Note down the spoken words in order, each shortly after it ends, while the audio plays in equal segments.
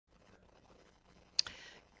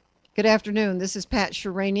Good afternoon. This is Pat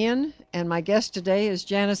Sheranian, and my guest today is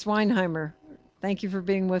Janice Weinheimer. Thank you for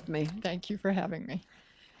being with me. Thank you for having me.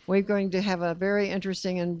 We're going to have a very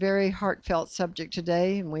interesting and very heartfelt subject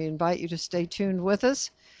today, and we invite you to stay tuned with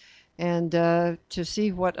us and to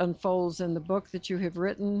see what unfolds in the book that you have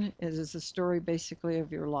written. It is a story basically of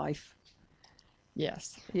your life.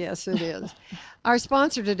 Yes. Yes, it is. Our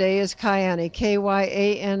sponsor today is Kyani,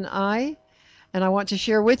 Kyani, and I want to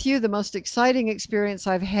share with you the most exciting experience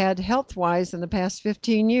I've had health wise in the past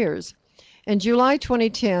 15 years. In July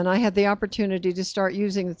 2010, I had the opportunity to start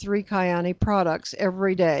using the three Kyani products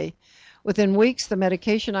every day. Within weeks, the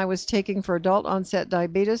medication I was taking for adult onset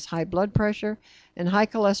diabetes, high blood pressure, and high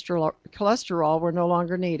cholesterol were no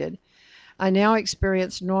longer needed. I now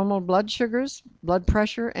experience normal blood sugars, blood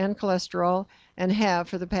pressure, and cholesterol, and have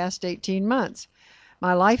for the past 18 months.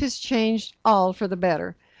 My life has changed all for the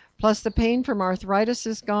better. Plus, the pain from arthritis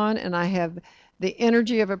is gone, and I have the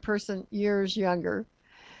energy of a person years younger.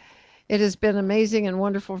 It has been amazing and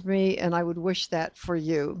wonderful for me, and I would wish that for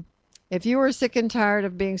you. If you are sick and tired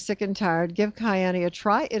of being sick and tired, give Kyani a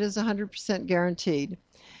try. It is 100% guaranteed.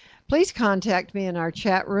 Please contact me in our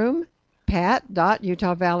chat room,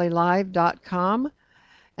 pat.utahvalleylive.com,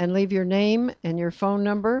 and leave your name and your phone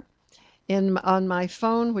number on my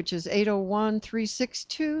phone, which is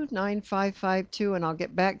 801-362-9552, and I'll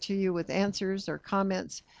get back to you with answers or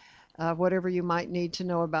comments, whatever you might need to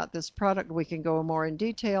know about this product. We can go more in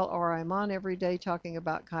detail, or I'm on every day talking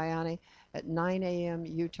about Kyani at 9 a.m.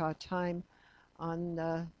 Utah time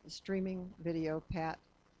on streaming video,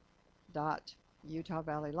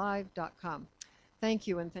 pat.utahvalleylive.com. Thank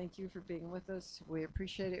you, and thank you for being with us. We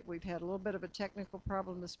appreciate it. We've had a little bit of a technical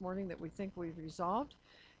problem this morning that we think we've resolved,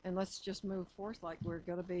 and let's just move forth like we're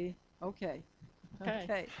going to be okay. Okay.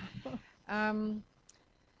 Okay. Um,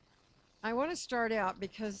 I want to start out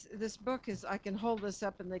because this book is, I can hold this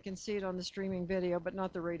up and they can see it on the streaming video, but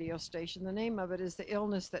not the radio station. The name of it is The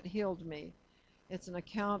Illness That Healed Me. It's an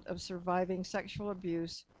account of surviving sexual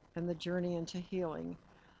abuse and the journey into healing.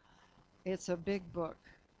 It's a big book.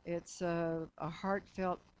 It's a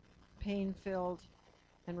heartfelt, pain filled,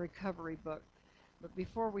 and recovery book. But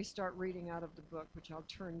before we start reading out of the book, which I'll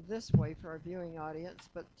turn this way for our viewing audience,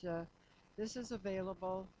 but this is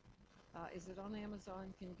available. Is it on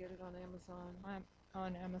Amazon? Can you get it on Amazon? I'm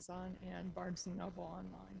on Amazon and Barnes and Noble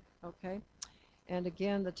online. Okay. And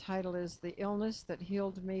again, the title is The Illness That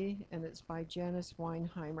Healed Me, and it's by Janice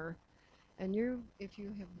Weinheimer. And you, if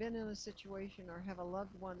you have been in a situation or have a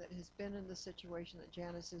loved one that has been in the situation that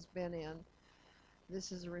Janice has been in,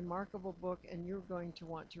 this is a remarkable book, and you're going to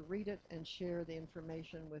want to read it and share the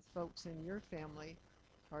information with folks in your family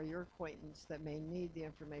or your acquaintance that may need the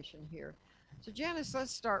information here. So, Janice,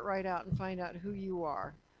 let's start right out and find out who you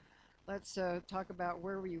are. Let's talk about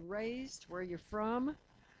where were you raised, where you're from,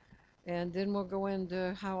 and then we'll go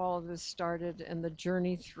into how all of this started and the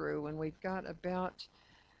journey through. And we've got about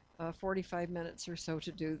 45 minutes or so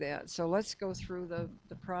to do that. So let's go through the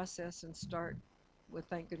process and start with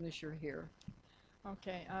thank goodness you're here.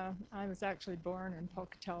 Okay. I was actually born in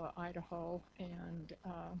Pocatello, Idaho, and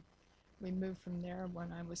we moved from there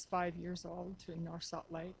when I was 5 years old to North Salt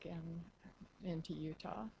Lake and into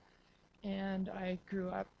Utah. And I grew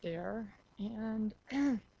up there, and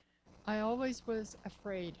I always was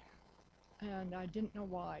afraid, and I didn't know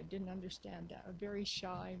why, didn't understand that. A very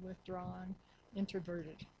shy, withdrawn,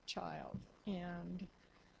 introverted child, and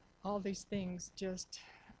all these things just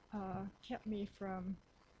kept me from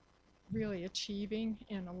really achieving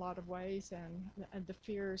in a lot of ways, and the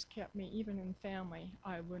fears kept me, even in family,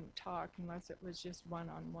 I wouldn't talk unless it was just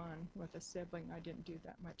one-on-one with a sibling. I didn't do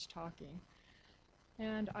that much talking.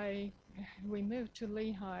 And we moved to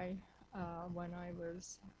Lehi when I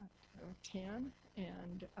was 10,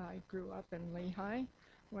 and I grew up in Lehi,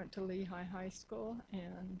 went to Lehi High School,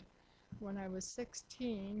 and when I was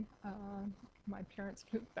 16, my parents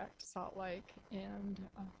moved back to Salt Lake, and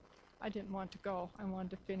I didn't want to go. I wanted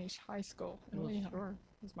to finish high school in Lehi. Sure.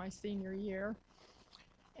 It was my senior year.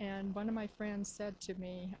 And one of my friends said to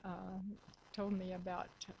me, told me about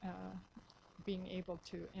being able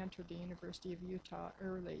to enter the University of Utah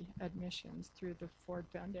early admissions through the Ford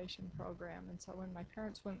Foundation program. And so when my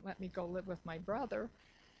parents wouldn't let me go live with my brother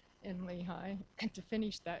in Lehi to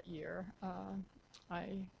finish that year,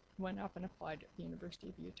 I went up and applied at the University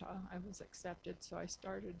of Utah. I was accepted, so I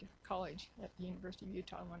started college at the University of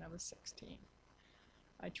Utah when I was 16.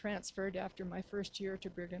 I transferred after my first year to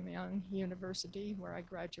Brigham Young University, where I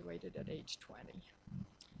graduated at age 20.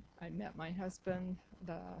 I met my husband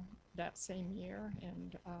that same year,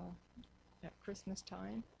 and at Christmas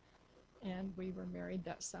time, And we were married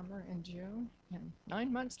that summer in June. And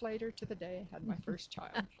 9 months later to the day, I had my first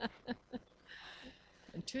child.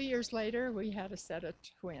 And 2 years later, we had a set of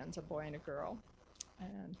twins, a boy and a girl.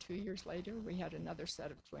 And 2 years later, we had another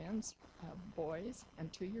set of twins, boys.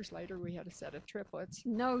 And 2 years later, we had a set of triplets,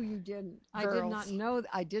 No, you didn't. girls.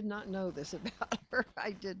 I did not know this about her.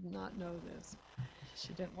 I did not know this.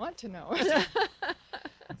 She didn't want to know it.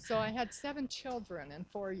 So I had 7 children in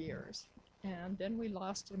 4 years. And then we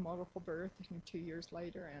lost a multiple birth 2 years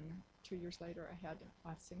later. And 2 years later, I had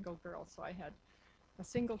a single girl. So I had a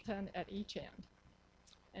singleton at each end.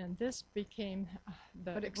 And this became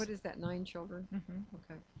What is that, 9 children? Mhm.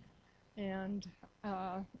 Okay. And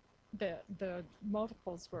the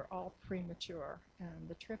multiples were all premature, and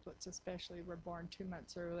the triplets especially were born 2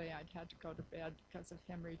 months early. I'd had to go to bed because of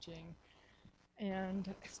hemorrhaging,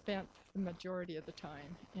 and spent the majority of the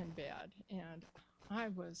time in bed, and I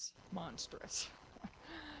was monstrous.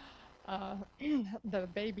 The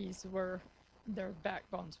babies their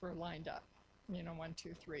backbones were lined up, 1,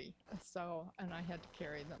 2, 3. So, and I had to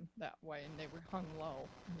carry them that way, and they were hung low.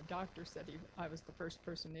 And the doctor said I was the first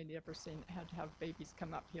person he'd ever seen that had to have babies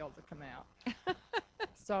come uphill to come out.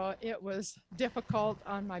 So it was difficult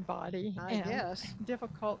on my body, I and guess.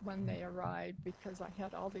 difficult when they arrived because I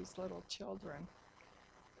had all these little children.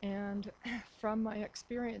 And from my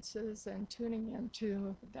experiences and tuning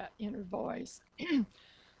into that inner voice,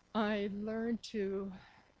 I learned to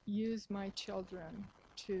use my children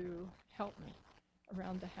to help me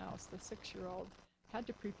around the house. The 6-year-old had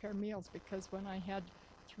to prepare meals because when I had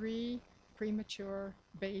 3 premature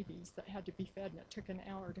babies that had to be fed, and it took an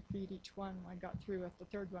hour to feed each one, when I got through with the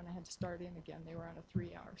third one, I had to start in again. They were on a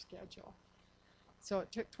 3-hour schedule. So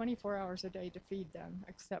it took 24 hours a day to feed them,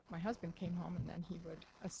 except my husband came home and then he would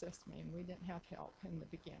assist me, and we didn't have help in the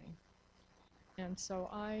beginning. And so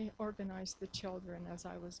I organized the children as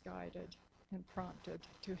I was guided and prompted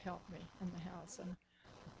to help me in the house. And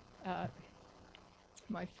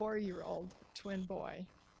my 4-year-old twin boy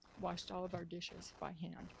washed all of our dishes by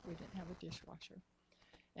hand. We didn't have a dishwasher.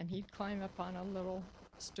 And he'd climb up on a little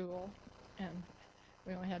stool, and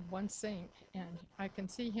we only had one sink, and I can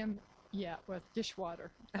see him yet with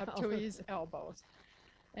dishwater up to his elbows.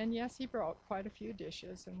 And yes, he broke quite a few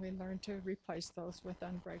dishes, and we learned to replace those with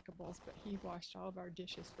unbreakables, but he washed all of our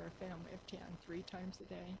dishes for a family of 10, 3 times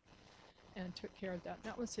a day, and took care of that.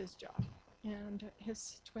 That was his job. And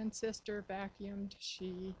his twin sister vacuumed.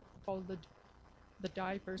 She folded the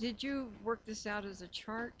diapers. Did you work this out as a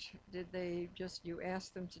chart? Did they just, you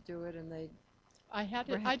asked them to do it and they? I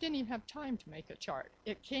didn't even have time to make a chart.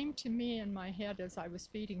 It came to me in my head as I was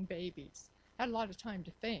feeding babies. Had a lot of time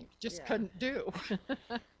to think, just couldn't do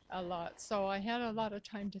a lot. So I had a lot of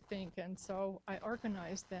time to think, and so I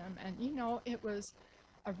organized them. And it was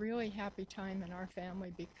a really happy time in our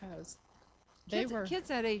family because Kids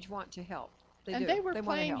that age want to help. They were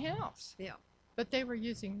playing help. house. Yeah. But they were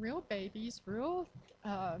using real babies, real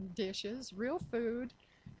dishes, real food,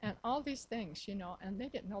 and all these things, and they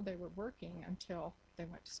didn't know they were working until they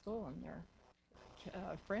went to school and their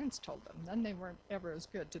friends told them. Then they weren't ever as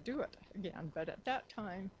good to do it again. But at that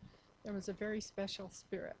time, there was a very special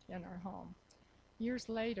spirit in our home. Years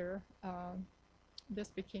later, this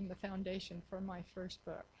became the foundation for my first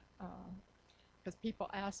book. Because people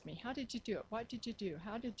asked me, how did you do it? What did you do?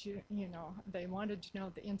 How did you, they wanted to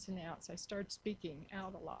know the ins and outs. I started speaking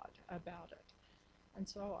out a lot about it. And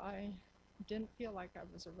so I didn't feel like I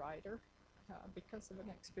was a writer because of an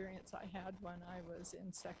experience I had when I was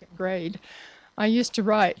in 2nd grade. I used to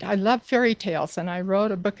write. I love fairy tales, and I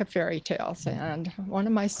wrote a book of fairy tales. And one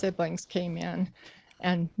of my siblings came in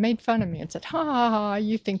and made fun of me and said, ha, ha, ha,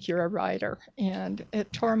 you think you're a writer. And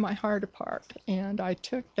it tore my heart apart. And I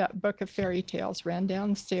took that book of fairy tales, ran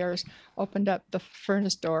downstairs, opened up the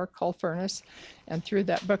furnace door, coal furnace, and threw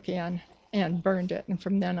that book in and burned it. And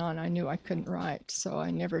from then on, I knew I couldn't write, so I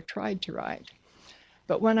never tried to write.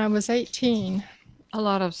 But when I was 18... A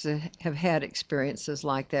lot of us have had experiences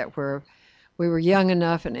like that where we were young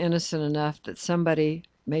enough and innocent enough that somebody,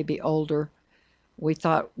 maybe older, we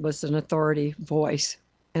thought was an authority voice.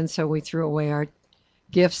 And so we threw away our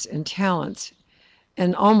gifts and talents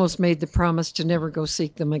and almost made the promise to never go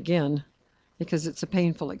seek them again because it's a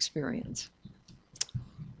painful experience.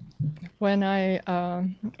 When I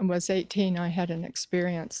was 18, I had an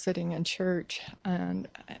experience sitting in church, and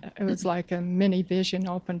it was like a mini vision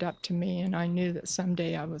opened up to me, and I knew that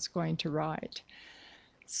someday I was going to write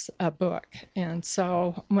a book. And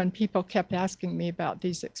so when people kept asking me about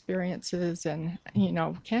these experiences and,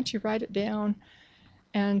 can't you write it down?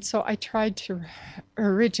 And so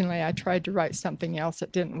originally I tried to write something else.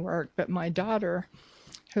 It didn't work, but my daughter,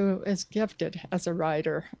 who is gifted as a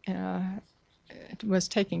writer, was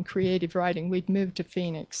taking creative writing. We'd moved to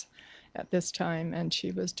Phoenix at this time, and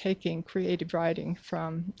she was taking creative writing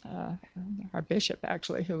from our bishop,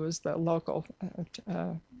 actually, who was the local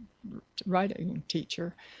writing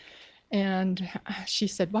teacher. And she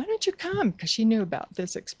said, "Why don't you come?" Because she knew about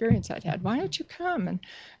this experience I'd had. "Why don't you come and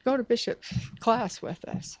go to Bishop's class with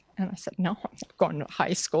us?" And I said, "No, I'm not going to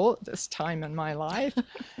high school at this time in my life."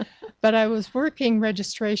 But I was working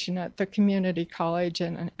registration at the community college,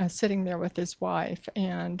 and sitting there with his wife,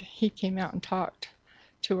 and he came out and talked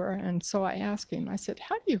to her. And so I asked him, I said,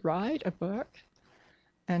 "How do you write a book?"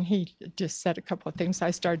 And he just said a couple of things.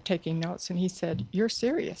 I started taking notes, and he said, "You're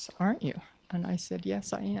serious, aren't you?" And I said,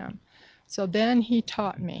 "Yes, I am." So then he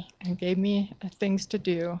taught me and gave me things to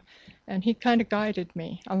do, and he kind of guided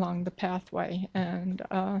me along the pathway. And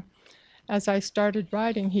as I started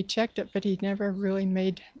writing, he checked it, but he never really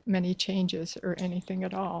made many changes or anything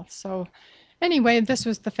at all. So anyway, this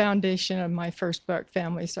was the foundation of my first book,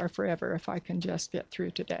 Families Are Forever, If I Can Just Get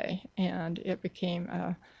Through Today. And it became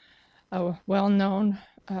a well-known,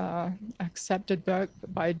 accepted book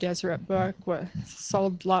by Deseret Book,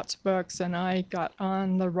 sold lots of books, and I got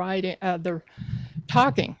on the writing, the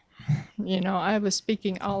talking. I was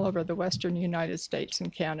speaking all over the Western United States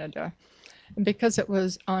and Canada. And because it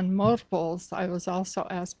was on multiples, I was also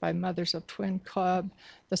asked by Mothers of Twin Club,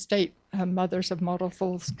 the state Mothers of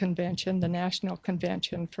Multiples Convention, the national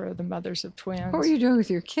convention for the Mothers of Twins. What were you doing with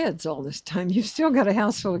your kids all this time? You've still got a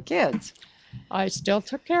house full of kids. I still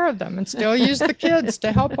took care of them and still used the kids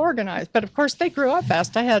to help organize. But of course, they grew up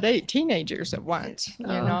fast. I had 8 teenagers at once,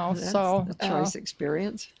 That's so a choice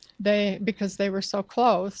experience. because they were so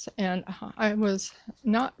close, and I was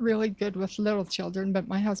not really good with little children, but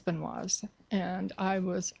my husband was, and I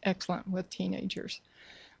was excellent with teenagers.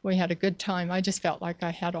 We had a good time. I just felt like I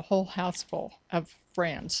had a whole house full of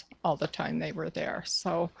friends all the time they were there.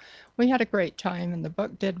 So we had a great time, and the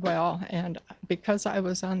book did well. And because I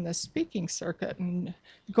was on the speaking circuit and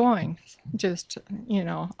going just,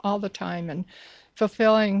 all the time and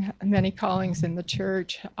fulfilling many callings in the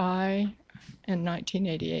church, I, in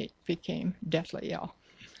 1988, became deathly ill.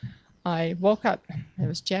 I woke up, it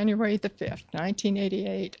was January the 5th,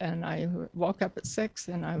 1988, and I woke up at 6,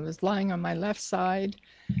 and I was lying on my left side,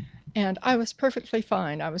 and I was perfectly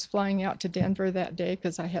fine. I was flying out to Denver that day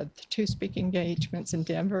because I had 2 speaking engagements in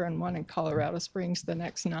Denver and 1 in Colorado Springs the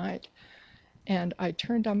next night. And I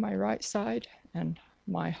turned on my right side, and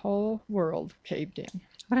my whole world caved in.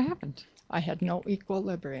 What happened? I had no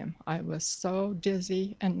equilibrium. I was so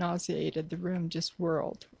dizzy and nauseated, the room just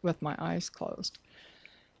whirled with my eyes closed.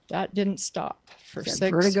 That didn't stop for Is that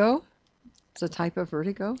 6. vertigo? It's a type of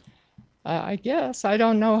vertigo? I guess. I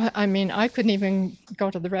don't know. I mean, I couldn't even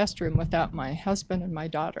go to the restroom without my husband and my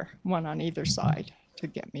daughter, one on either side, to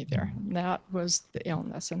get me there. And that was the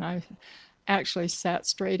illness. And I actually sat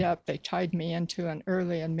straight up. They tied me into an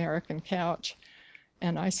early American couch,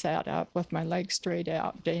 and I sat up with my legs straight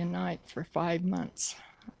out day and night for 5 months.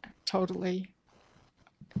 Totally,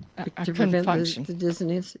 I couldn't function. The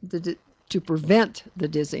dizziness, to prevent the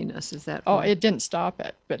dizziness, is that? Oh, it didn't stop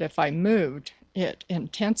it, but if I moved, it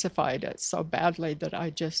intensified it so badly that I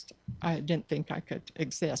didn't think I could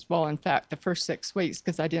exist. Well, in fact, the first 6 weeks,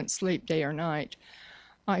 because I didn't sleep day or night,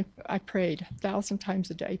 I prayed 1,000 times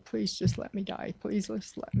a day, "Please just let me die. Please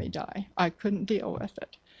just let me die." I couldn't deal with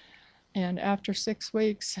it. And after 6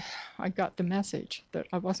 weeks, I got the message that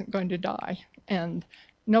I wasn't going to die. And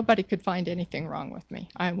nobody could find anything wrong with me.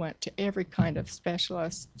 I went to every kind of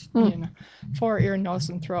specialist, 4 ear, nose,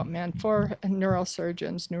 and throat men, 4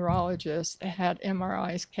 neurosurgeons, neurologists, had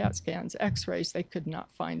MRIs, CAT scans, x-rays. They could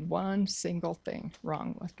not find one single thing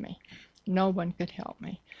wrong with me. No one could help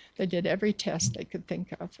me. They did every test they could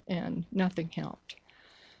think of, and nothing helped.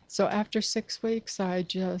 So after 6 weeks, I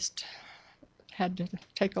just had to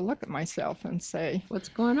take a look at myself and say, what's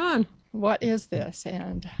going on? What is this?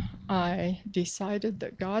 And I decided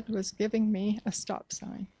that God was giving me a stop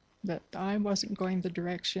sign, that I wasn't going the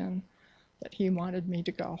direction that He wanted me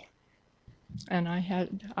to go. And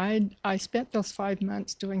I spent those 5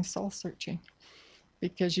 months doing soul searching,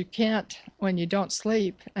 because you can't, when you don't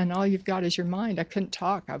sleep and all you've got is your mind. I couldn't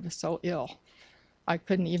talk. I was so ill. I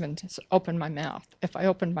couldn't even open my mouth. If I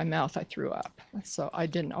opened my mouth, I threw up. So I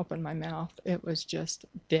didn't open my mouth. It was just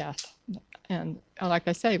death. And like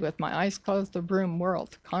I say, with my eyes closed, the room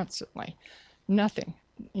whirled constantly. Nothing,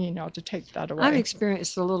 to take that away. I've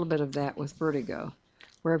experienced a little bit of that with vertigo,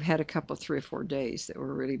 where I've had a couple, 3 or 4 days that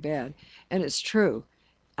were really bad. And it's true.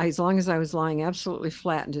 As long as I was lying absolutely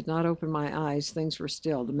flat and did not open my eyes, things were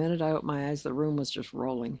still. The minute I opened my eyes, the room was just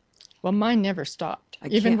rolling. Well, mine never stopped,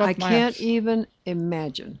 even I with my. can't even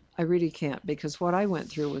imagine. I really can't, because what I went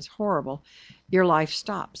through was horrible. Your life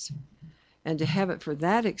stops. And to have it for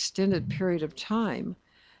that extended period of time,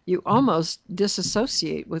 you almost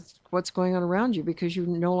disassociate with what's going on around you because you're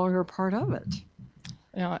no longer a part of it.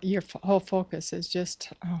 Your whole focus is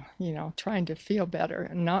just, trying to feel better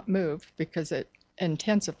and not move because it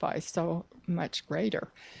intensifies so much greater.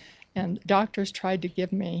 And doctors tried to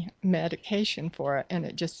give me medication for it, and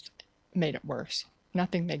it just made it worse.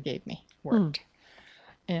 Nothing they gave me worked.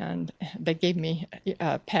 And they gave me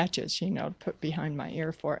patches, to put behind my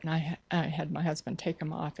ear for it. And I had my husband take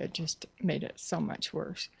them off. It just made it so much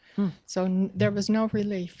worse. So there was no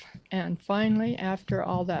relief. And finally, after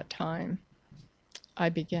all that time, I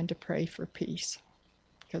began to pray for peace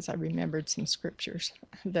because I remembered some scriptures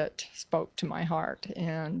that spoke to my heart.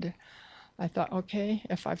 And I thought, okay,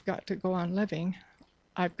 if I've got to go on living,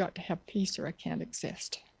 I've got to have peace or I can't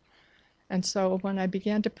exist. And so when I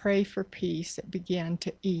began to pray for peace, it began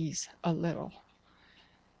to ease a little.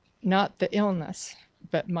 Not the illness,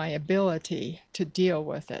 but my ability to deal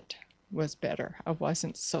with it was better. I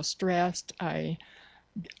wasn't so stressed. I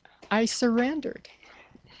surrendered.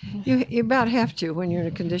 You about have to when you're in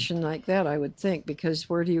a condition like that, I would think, because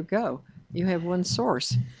where do you go? You have one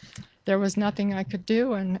source. There was nothing I could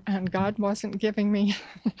do, and God wasn't giving me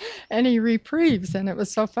any reprieves. And it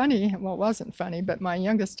was so funny. Well, it wasn't funny, but my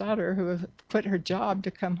youngest daughter, who quit her job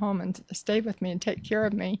to come home and stay with me and take care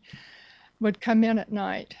of me, would come in at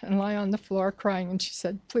night and lie on the floor crying. And she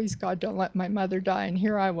said, please, God, don't let my mother die. And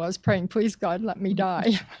here I was praying, please, God, let me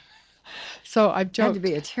die. So I've It had to joked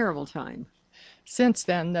be a terrible time. since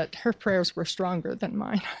then that her prayers were stronger than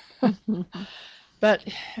mine. But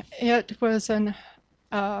it was a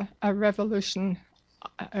revolutionary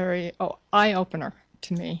eye-opener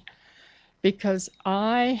to me, because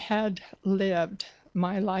I had lived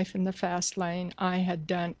my life in the fast lane. I had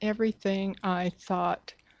done everything I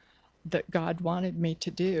thought that God wanted me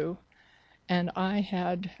to do, and I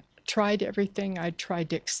had tried everything. I'd tried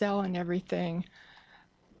to excel in everything.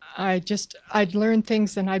 I'd learned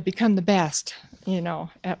things and I'd become the best,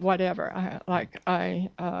 at whatever.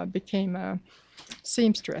 I became a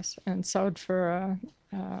seamstress and sewed for a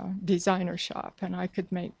designer shop, and I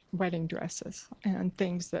could make wedding dresses and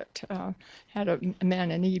things that had a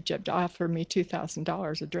man in Egypt offer me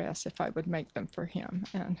 $2,000 a dress if I would make them for him.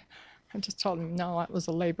 And I just told him no, it was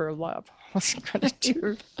a labor of love. I wasn't going to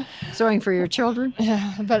do. Sewing for your children?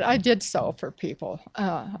 Yeah, but I did sew for people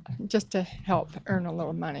just to help earn a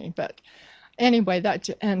little money. But anyway,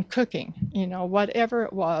 and cooking, whatever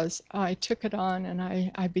it was, I took it on and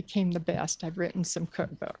I became the best. I've written some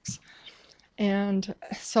cookbooks. And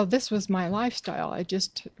so this was my lifestyle. I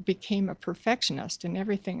just became a perfectionist in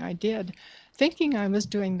everything I did, thinking I was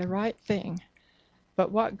doing the right thing.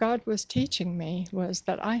 But what God was teaching me was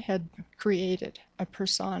that I had created a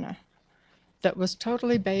persona that was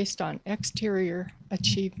totally based on exterior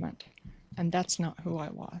achievement, and that's not who I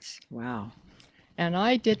was. Wow. And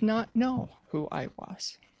I did not know who I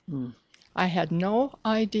was. I had no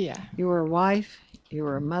idea. You were a wife, you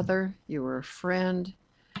were a mother, you were a friend,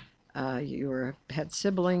 had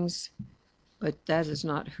siblings, but that is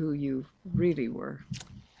not who you really were.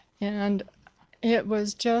 And it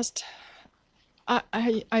was just,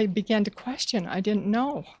 I began to question. I didn't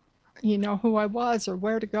know, who I was or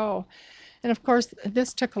where to go. And of course,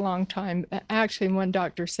 this took a long time. Actually, one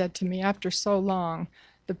doctor said to me, after so long,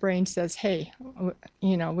 the brain says, hey,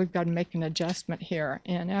 we've got to make an adjustment here.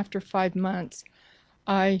 And after 5 months,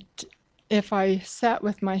 if I sat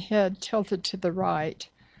with my head tilted to the right,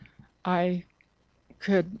 I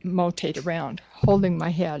could motate around, holding my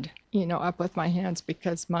head, up with my hands,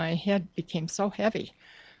 because my head became so heavy.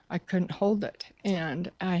 I couldn't hold it.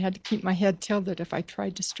 And I had to keep my head tilted. If I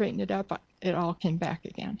tried to straighten it up, it all came back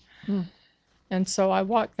again. And so I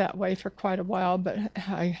walked that way for quite a while, but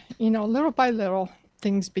little by little,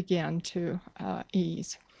 things began to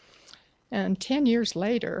ease. And 10 years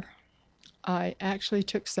later, I actually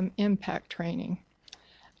took some impact training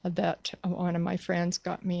that one of my friends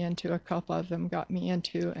got me into, a couple of them got me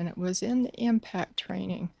into, and it was in the impact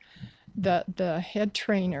training that the head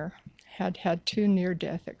trainer had 2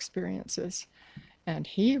 near-death experiences, and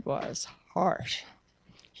he was harsh.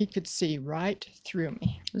 He could see right through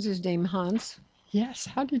me. Was his name Hans? Yes,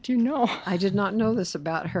 how did you know? I did not know this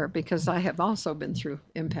about her because I have also been through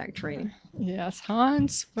impact training. Yes,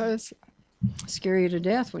 Hans was... Scare you to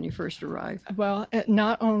death when you first arrived. Well,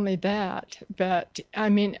 not only that, but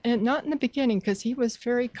not in the beginning, because he was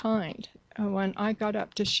very kind. When I got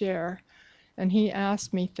up to share, and he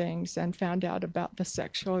asked me things and found out about the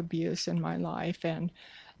sexual abuse in my life and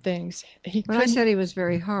things. He When I couldn't. said he was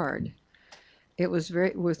very hard, it was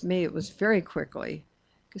very, with me, it was very quickly.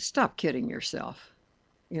 Stop kidding yourself.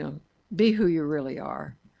 You know, be who you really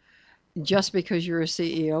are. Just because you're a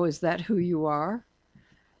CEO, is that who you are?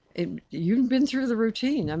 You've been through the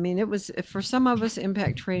routine. I mean, it was, for some of us,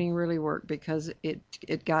 impact training really worked because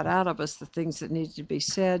it got out of us the things that needed to be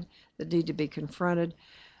said, that need to be confronted.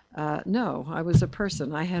 No, I was a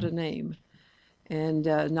person. I had a name and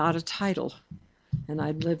not a title. And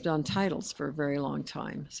I'd lived on titles for a very long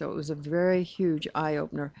time. So it was a very huge eye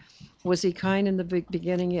opener. Was he kind in the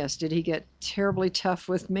beginning? Yes. Did he get terribly tough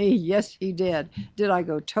with me? Yes, he did. Did I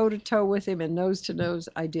go toe to toe with him and nose to nose?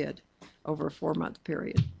 I did, over a 4-month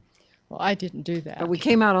period. Well, I didn't do But that we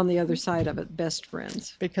came out on the other side of it, best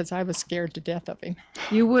friends. because I was scared to death of him.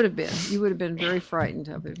 You would have been. You would have been very frightened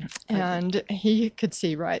of him. And he could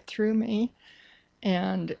see right through me.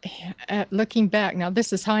 And looking back, now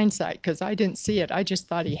this is hindsight because I didn't see it. I just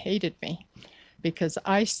thought he hated me because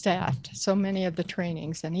I staffed so many of the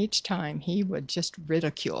trainings, and each time he would just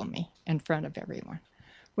ridicule me in front of everyone,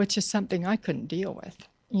 which is something I couldn't deal with.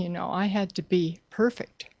 You know, I had to be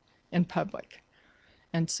perfect in public.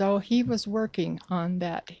 And so he was working on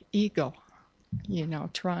that ego, you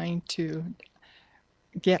know, trying to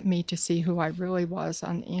get me to see who I really was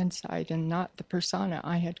on the inside and not the persona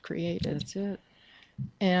I had created. That's it.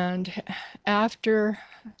 And after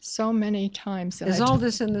so many times, Is all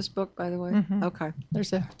this in this book, by the way? Mhm. Okay.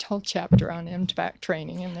 There's a whole chapter on impact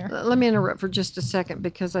training in there. Let me interrupt for just a second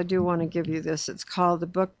because I do want to give you this. It's called, the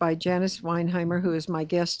book by Janice Weinheimer, who is my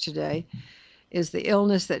guest today, is The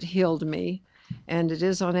Illness That Healed Me. And it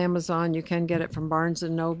is on Amazon. You can get it from Barnes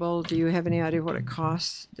and Noble. Do you have any idea what it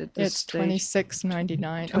costs at this It's stage?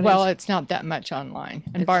 $26.99. 20 Well, it's not that much online,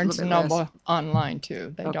 and It's a Barnes little and bit less. Noble online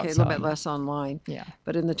too. They Okay, don't a sell little bit them. less online, Yeah,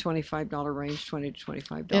 but in the $25 range, $20 to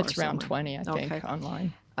 $25. it's around somewhere. 20, I think, Okay.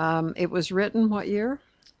 online. It was written what year?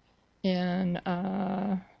 In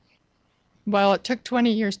well, it took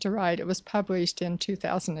 20 years to write. It was published in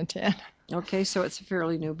 2010. Okay, so it's a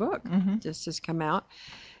fairly new book. Mm-hmm. Just has come out.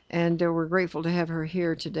 And we're grateful to have her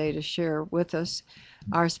here today to share with us.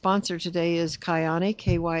 Our sponsor today is Kyani,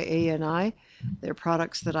 Kyani. They're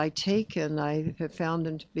products that I take, and I have found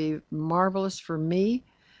them to be marvelous for me.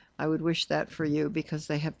 I would wish that for you because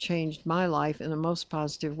they have changed my life in a most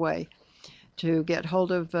positive way. To get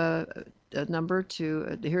hold of a number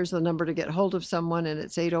to, here's the number to get hold of someone, and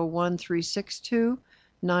it's 801 362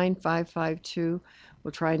 9552.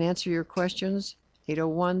 We'll try and answer your questions.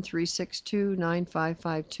 801 362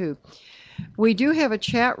 9552. We do have a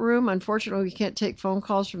chat room. Unfortunately, we can't take phone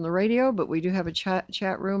calls from the radio, but we do have a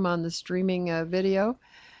chat room on the streaming video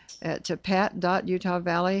at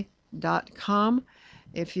pat.utahvalley.com.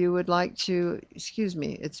 If you would like to,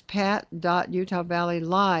 it's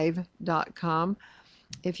pat.utahvalleylive.com.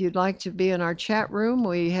 If you'd like to be in our chat room,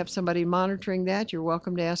 we have somebody monitoring that. You're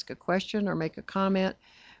welcome to ask a question or make a comment.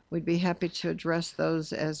 We'd be happy to address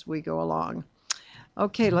those as we go along.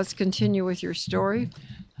 Okay, let's continue with your story.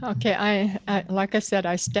 Okay, I like I said,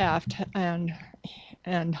 I staffed, and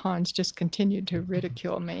Hans just continued to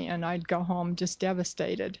ridicule me, and I'd go home just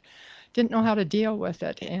devastated, didn't know how to deal with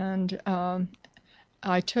it, and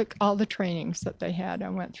I took all the trainings that they had. I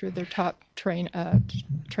went through their top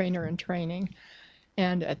trainer in training,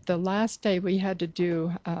 and at the last day we had to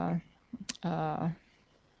do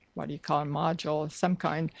what do you call a module of some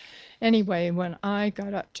kind. Anyway, when I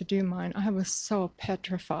got up to do mine, I was so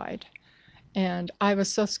petrified. And I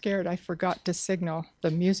was so scared I forgot to signal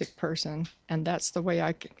the music person. And that's the way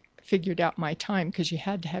I figured out my time, because you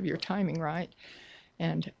had to have your timing right.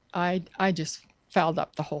 And I just fouled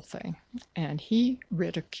up the whole thing. And he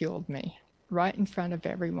ridiculed me right in front of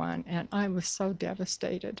everyone. And I was so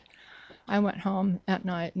devastated. I went home at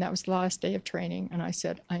night, and that was the last day of training, and I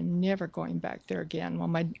said, I'm never going back there again. Well,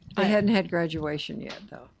 They hadn't had graduation yet,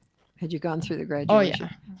 though. Had you gone through the Oh, graduation?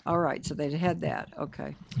 yeah. All right, so they'd had that.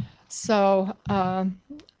 Okay. So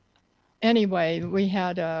anyway, we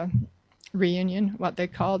had a reunion, what they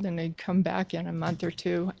called, and they'd come back in a month or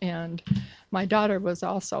two. And my daughter was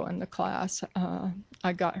also in the class.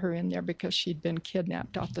 I got her in there because she'd been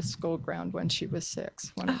kidnapped off the school ground when she was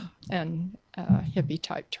 6, and a hippie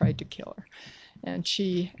type tried to kill her. And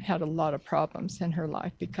she had a lot of problems in her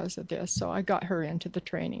life because of this. So I got her into the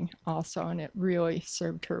training also, and it really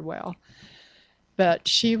served her well. But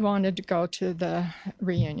she wanted to go to the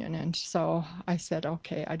reunion, and so I said,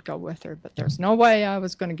 okay, I'd go with her, but there's no way I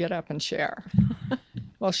was going to get up and share.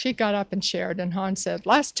 Well, she got up and shared, and Hans said,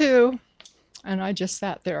 last 2. And I just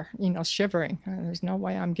sat there, shivering. There's no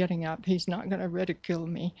way I'm getting up. He's not going to ridicule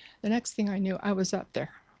me. The next thing I knew, I was up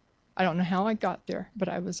there. I don't know how I got there, but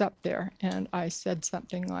I was up there, and I said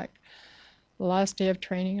something like, the last day of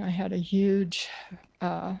training, I had a huge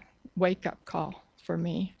wake-up call for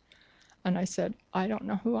me. And I said, I don't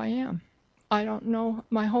know who I am. I don't know.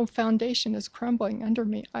 My whole foundation is crumbling under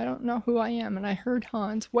me. I don't know who I am. And I heard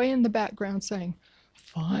Hans way in the background saying,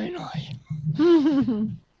 finally.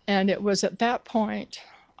 And it was at that point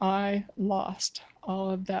I lost all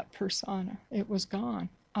of that persona. It was gone.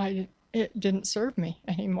 It didn't serve me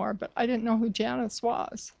anymore, but I didn't know who Janice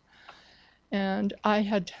was. And I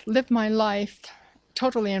had lived my life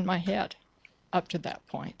totally in my head up to that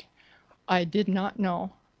point. I did not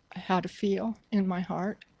know how to feel in my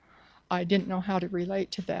heart. I didn't know how to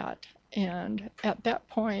relate to that. And at that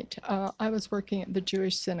point, I was working at the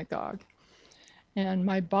Jewish synagogue. And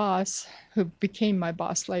my boss, who became my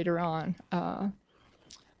boss later on,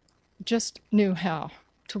 just knew how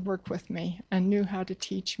to work with me and knew how to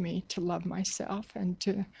teach me to love myself and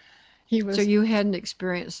to, he was. So you hadn't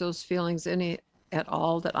experienced those feelings any at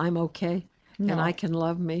all, that I'm okay and No. I can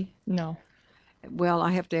love me? No. Well,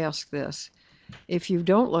 I have to ask this. If you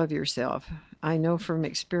don't love yourself, I know from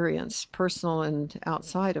experience, personal and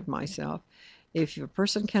outside of myself, if a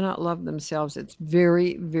person cannot love themselves, it's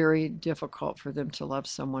very, very difficult for them to love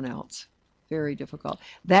someone else. Very difficult.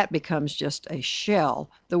 That becomes just a shell.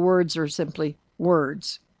 The words are simply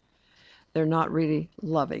words. They're not really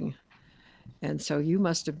loving. And so you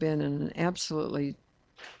must have been in an absolutely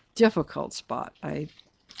difficult spot. I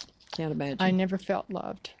can't imagine. I never felt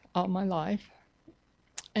loved all my life.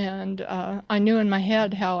 And I knew in my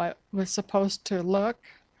head how I was supposed to look.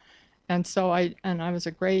 And so I was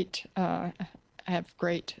a great, I have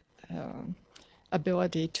great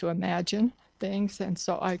ability to imagine things. And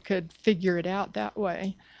so I could figure it out that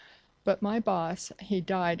way. But my boss, he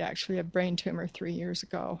died actually of brain tumor 3 years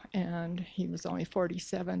ago. And he was only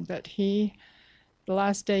 47. But the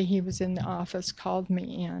last day he was in the office, called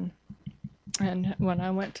me in. And when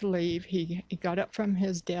I went to leave, he got up from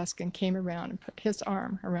his desk and came around and put his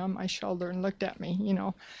arm around my shoulder and looked at me,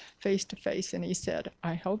 face to face. And he said,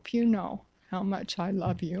 I hope you know how much I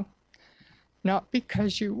love you. Not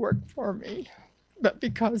because you work for me, but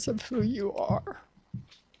because of who you are.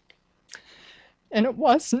 And it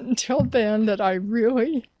wasn't until then that I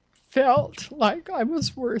really felt like I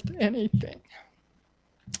was worth anything.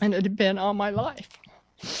 And it had been all my life.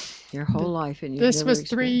 Your whole life, and you This never was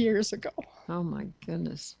 3 years ago. Oh my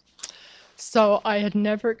goodness. So I had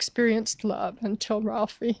never experienced love until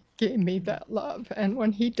Ralphie gave me that love. And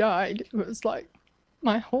when he died, it was like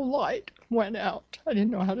my whole light went out. I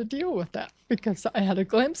didn't know how to deal with that because I had a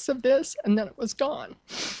glimpse of this and then it was gone.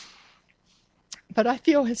 But I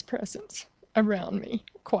feel his presence around me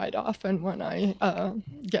quite often when I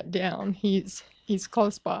get down. He's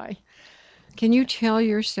close by. Can you tell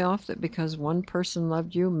yourself that because one person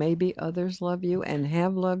loved you, maybe others love you and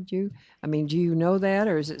have loved you? I mean, do you know that,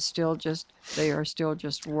 or is it still just, they are still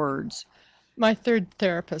just words? My third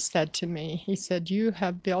therapist said to me, he said, you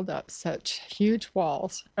have built up such huge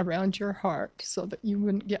walls around your heart so that you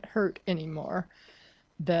wouldn't get hurt anymore,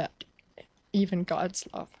 that even God's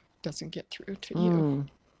love doesn't get through to you.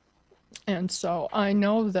 And so I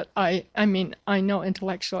know that I know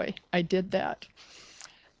intellectually I did that.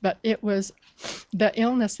 But it was the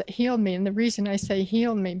illness that healed me. And the reason I say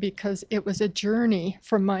healed me, because it was a journey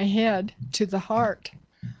from my head to the heart.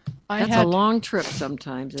 That's a long trip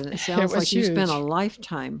sometimes, and it sounds like you spent a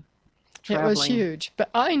lifetime traveling. It was huge. But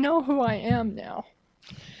I know who I am now.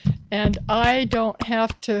 And I don't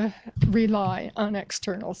have to rely on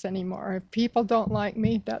externals anymore. If people don't like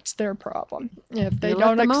me, that's their problem. If they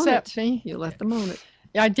don't accept me, you let them own it.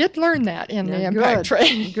 I did learn that in the impact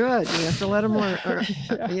training. Good. You have to let them learn.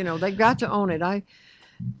 Yeah. They've got to own it. I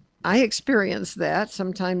experience that.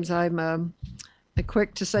 Sometimes I'm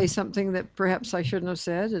quick to say something that perhaps I shouldn't have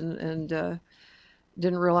said, and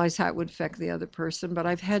didn't realize how it would affect the other person. But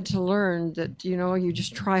I've had to learn that, you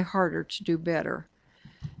just try harder to do better.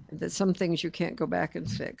 That some things you can't go back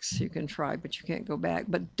and fix. You can try, but you can't go back.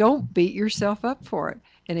 But don't beat yourself up for it.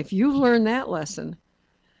 And if you learn that lesson,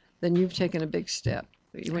 then you've taken a big step.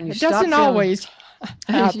 When you it doesn't always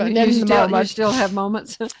happen in the moment. You still have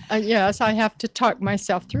moments. Yes, I have to talk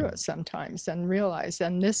myself through it sometimes and realize.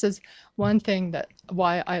 And this is one thing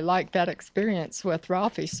why I like that experience with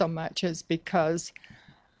Ralphie so much, is because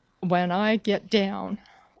when I get down,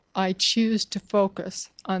 I choose to focus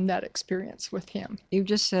on that experience with him. You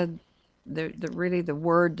just said the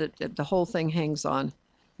word that the whole thing hangs on.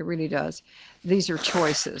 It really does. These are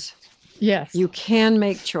choices. Yes. You can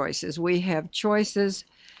make choices. We have choices.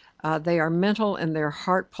 They are mental and they're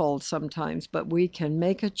heart pulled sometimes, but we can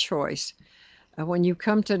make a choice When you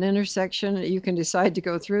come to an intersection, you can decide to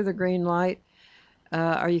go through the green light,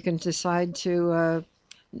 or you can decide to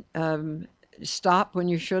um, stop when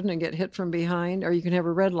you shouldn't and get hit from behind, or you can have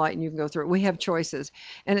a red light and you can go through it. We have choices.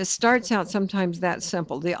 And it starts out sometimes that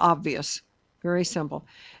simple, the obvious, very simple.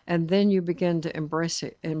 And then you begin to embrace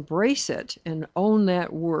it and own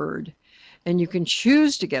that word. And you can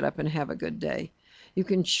choose to get up and have a good day. You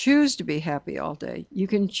can choose to be happy all day. You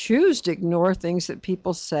can choose to ignore things that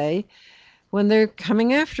people say when they're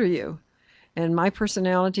coming after you. And my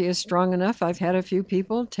personality is strong enough. I've had a few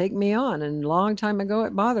people take me on, and a long time ago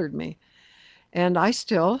it bothered me. And I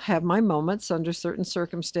still have my moments under certain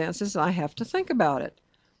circumstances. I have to think about it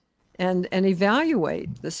and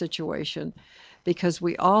evaluate the situation, because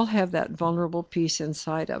we all have that vulnerable piece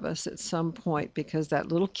inside of us at some point, because that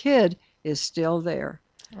little kid is still there.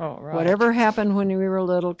 Oh, right. Whatever happened when we were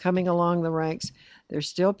little, coming along the ranks, there's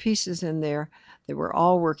still pieces in there that we're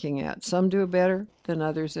all working at. Some do better than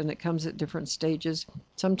others, and it comes at different stages.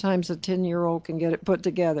 Sometimes a 10-year-old can get it put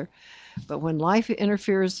together. But when life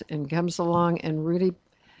interferes and comes along and really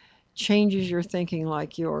changes your thinking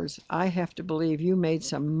like yours, I have to believe you made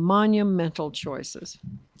some monumental choices.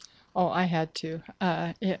 Oh, I had to.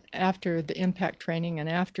 After the impact training and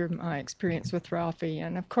after my experience with Ralphie,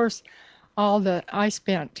 and of course, I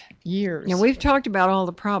spent years. Now, we've talked about all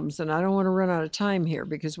the problems, and I don't want to run out of time here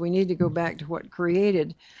because we need to go back to what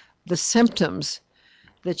created the symptoms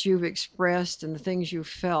that you've expressed and the things you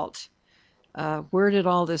felt. Where did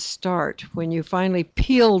all this start when you finally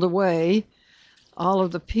peeled away all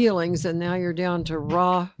of the peelings and now you're down to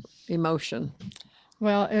raw emotion?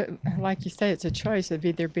 Well, like you say, it's a choice of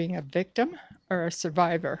either being a victim or a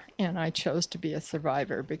survivor, and I chose to be a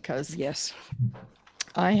survivor because Yes.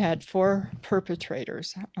 I had 4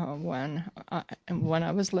 perpetrators when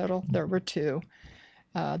I was little. There were 2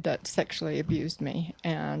 that sexually abused me,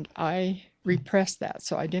 and I repressed that,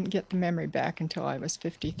 so I didn't get the memory back until I was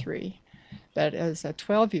 53. But as a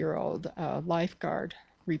 12-year-old, lifeguard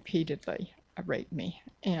repeatedly raped me,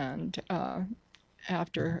 and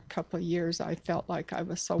after a couple of years, I felt like I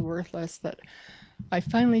was so worthless that I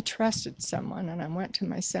finally trusted someone, and I went to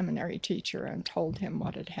my seminary teacher and told him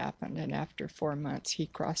what had happened. And after 4 months, he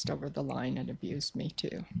crossed over the line and abused me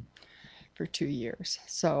too for 2 years.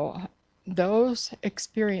 So those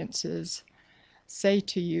experiences say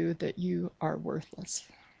to you that you are worthless.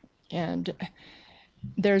 And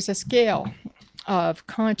there's a scale of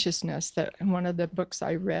consciousness that in one of the books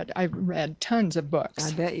I read tons of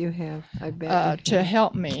books. I bet you have. I bet you To have.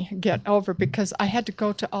 help me get over, because I had to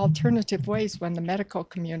go to alternative ways when the medical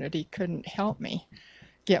community couldn't help me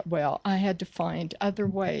get well. I had to find other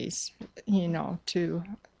ways, to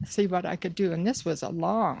see what I could do. And this was a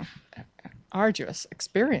long, arduous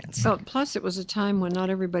experience. Well, plus it was a time when not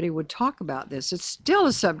everybody would talk about this. It's still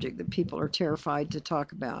a subject that people are terrified to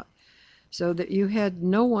talk about. So that you had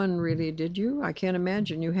no one really, did you? I can't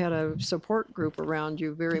imagine you had a support group around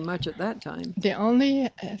you very much at that time. The only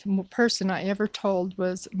person I ever told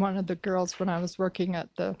was one of the girls when I was working at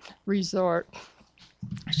the resort.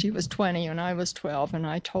 She was 20 and I was 12, and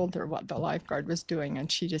I told her what the lifeguard was doing, and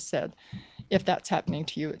she just said, if that's happening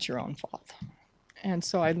to you, it's your own fault. And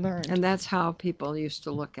so I learned. And that's how people used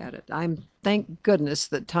to look at it. Thank goodness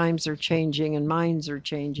that times are changing and minds are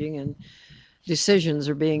changing and decisions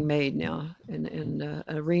are being made now in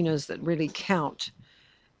arenas that really count.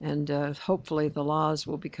 And hopefully the laws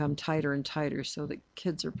will become tighter and tighter so that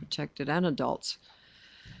kids are protected and adults.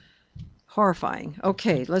 Horrifying.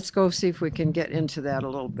 Okay, let's go see if we can get into that a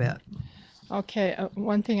little bit. Okay,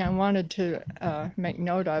 one thing I wanted to make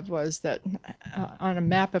note of was that on a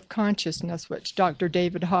map of consciousness, which Dr.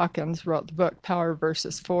 David Hawkins wrote the book Power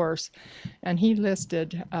versus Force, and he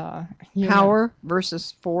listed Power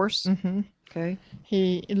versus force. Mm-hmm. Okay.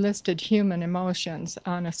 He listed human emotions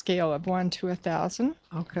on a scale of 1 to 1,000.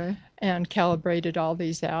 Okay. And calibrated all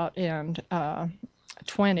these out, and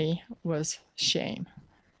 20 was shame.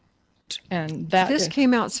 And this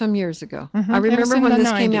came out some years ago. Mm-hmm. I remember when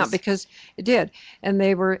this 90s. came out because it did. And they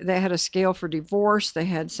had a scale for divorce, they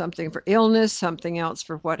had something for illness, something else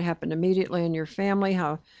for what happened immediately in your family,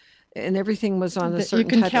 and everything was on a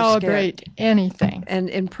certain type of scale. You can calibrate anything.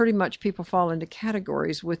 And pretty much people fall into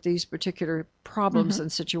categories with these particular problems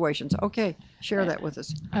and situations. Okay, share that with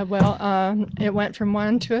us. It went from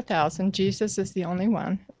 1 to 1,000. Jesus is the only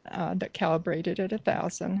one that calibrated at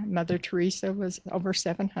 1,000. Mother Teresa was over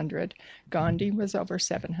 700. Gandhi was over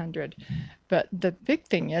 700. But the big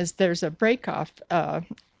thing is there's a break-off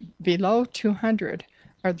below 200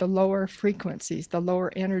 are the lower frequencies, the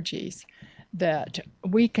lower energies that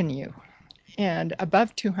weaken you, and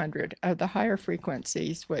above 200 are the higher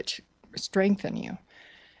frequencies which strengthen you.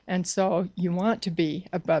 And so you want to be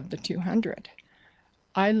above the 200.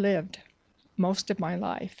 I lived most of my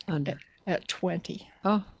life Under. at 20,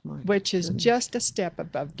 Oh, my which is goodness. just a step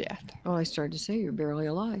above death. Oh, I started to say you're barely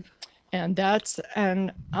alive. And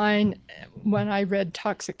I when I read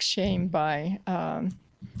Toxic Shame by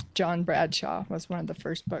John Bradshaw was one of the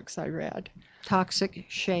first books I read. Toxic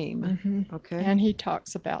shame. Okay. And he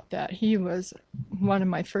talks about that. He was one of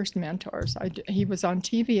my first mentors. He was on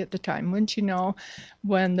TV at the time. Wouldn't you know,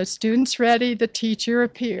 when the student's ready, the teacher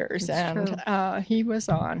appears. It's true. And he was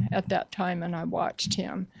on at that time, and I watched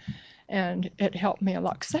him. And it helped me a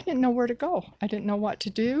lot because I didn't know where to go. I didn't know what to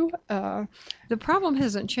do. The problem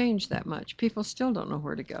hasn't changed that much. People still don't know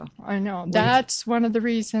where to go. I know. That's one of the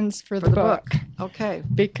reasons for the book. Okay.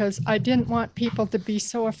 Because I didn't want people to be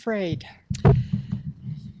so afraid.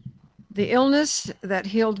 The Illness That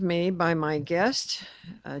Healed Me by my guest,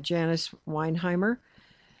 Janice Weinheimer.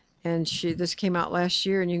 And this came out last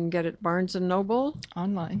year, and you can get it at Barnes & Noble.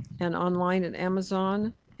 Online. And online at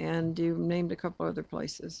Amazon. And you named a couple other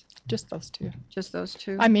places. Just those two. Just those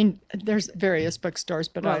two? I mean, there's various bookstores,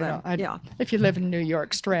 but Well, yeah. If you live in New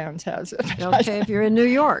York, Strands has it. Okay, if you're in New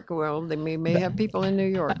York, well, we may have people in New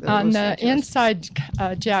York. On the inside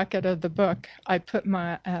jacket of the book, I put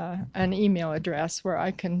my an email address where I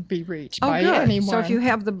can be reached by good. anyone. So if you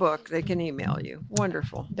have the book, they can email you.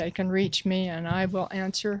 Wonderful. They can reach me, and I will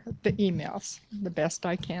answer the emails the best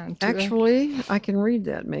I can. Actually, I can read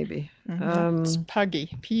that maybe. It's Puggy,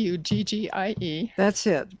 Puggie. That's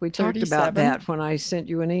it. We talked 37. about that when I sent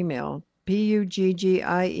you an email.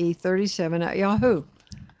 Puggie 37 at Yahoo.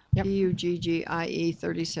 Yep. Puggie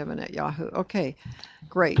 37 at Yahoo. Okay,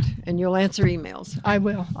 great. And you'll answer emails. I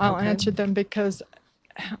will. I'll Okay. answer them because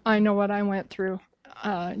I know what I went through.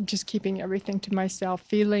 Just keeping everything to myself,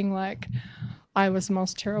 feeling like I was the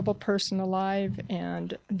most terrible person alive,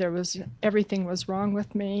 and everything was wrong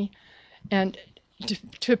with me. And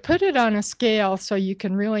to put it on a scale so you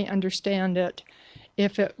can really understand it,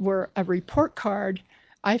 if it were a report card,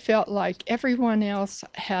 I felt like everyone else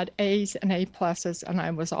had A's and A pluses, and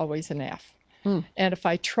I was always an F. And if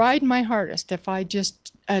I tried my hardest, if I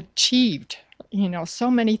just achieved,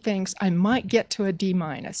 so many things, I might get to a D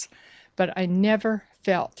minus, but I never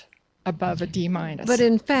felt above a D minus. But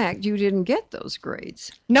in fact, you didn't get those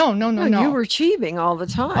grades. No. You were achieving all the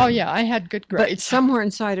time. Oh yeah, I had good grades. But somewhere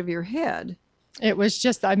inside of your head. It was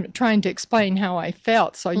just, I'm trying to explain how I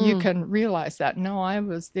felt so you can realize that. No, I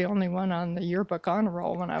was the only one on the yearbook honor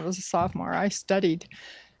roll when I was a sophomore. I studied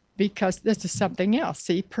because this is something else.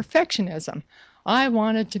 See, perfectionism. I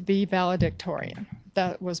wanted to be valedictorian.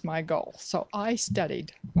 That was my goal. So I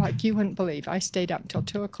studied like you wouldn't believe. I stayed up until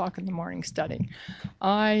 2 o'clock in the morning studying.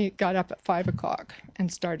 I got up at 5 o'clock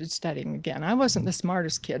and started studying again. I wasn't the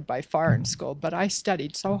smartest kid by far in school, but I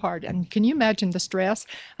studied so hard. And can you imagine the stress?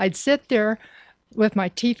 I'd sit there with my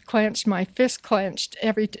teeth clenched, my fist clenched,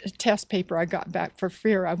 every test paper I got back for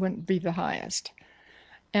fear I wouldn't be the highest.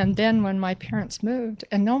 And then when my parents moved,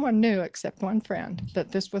 and no one knew except one friend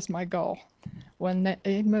that this was my goal, when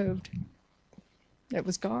they moved, it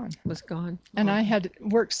was gone. It was gone. And I had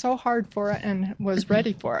worked so hard for it and was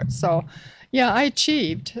ready for it. So, yeah, I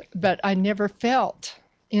achieved, but I never felt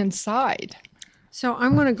inside. So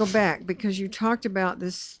I'm going to go back because you talked about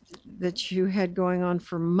this that you had going on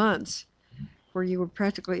for months, where you were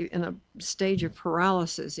practically in a stage of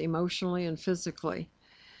paralysis emotionally and physically.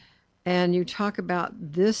 And you talk about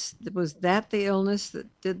this, was that the illness that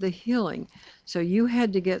did the healing? So you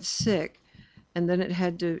had to get sick, and then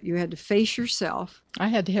you had to face yourself. I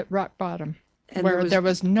had to hit rock bottom, And where there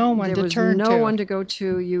was no one to turn to. There was no one to go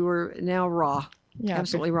to. You were now raw,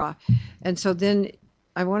 absolutely raw. And so then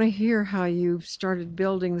I want to hear how you started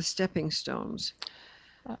building the stepping stones.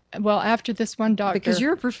 Well, after this one doctor. Because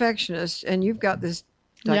you're a perfectionist, and you've got this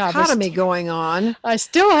dichotomy going on. I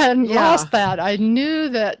still hadn't lost that. I knew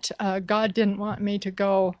that God didn't want me to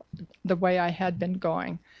go the way I had been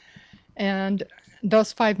going. And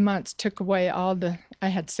those 5 months took away I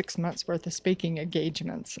had 6 months worth of speaking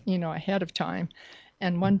engagements, ahead of time.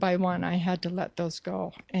 And one by one, I had to let those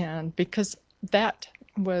go. And because that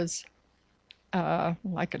was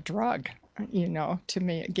like a drug, to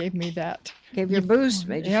me, it gave me that. Gave you a boost,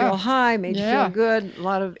 made you feel high, made you feel good, a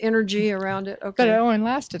lot of energy around it. Okay. But it only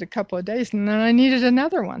lasted a couple of days, and then I needed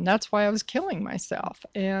another one. That's why I was killing myself.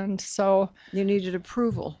 And so. You needed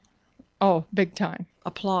approval. Oh, big time.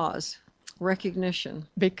 Applause, recognition.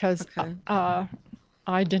 Because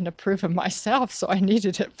I didn't approve of myself, so I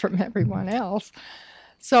needed it from everyone else.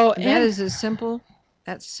 So that is as simple.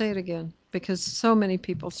 Say it again, because so many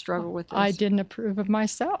people struggle with this. I didn't approve of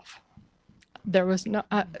myself. There was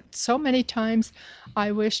so many times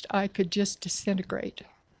I wished I could just disintegrate.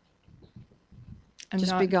 And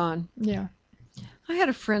Just not, be gone. yeah. I had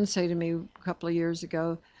a friend say to me a couple of years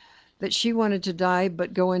ago that she wanted to die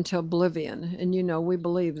but go into oblivion. And you know, we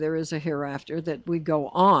believe there is a hereafter, that we go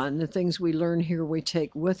on. The things we learn here we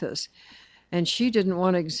take with us. And she didn't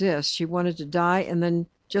want to exist. She wanted to die and then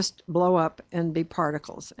just blow up and be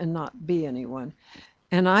particles and not be anyone.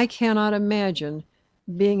 And I cannot imagine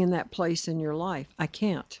being in that place in your life. I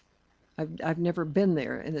can't. I've never been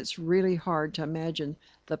there, and it's really hard to imagine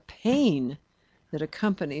the pain that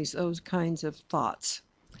accompanies those kinds of thoughts.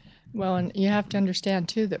 Well, and you have to understand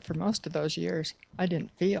too that for most of those years, I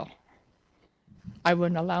didn't feel. I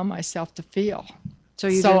wouldn't allow myself to feel. So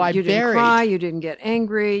So I you didn't buried. cry, you didn't get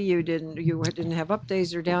angry, you didn't have up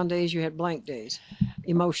days or down days, you had blank days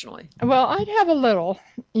emotionally. Well, I'd have a little,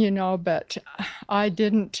 but I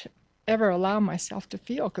didn't ever allow myself to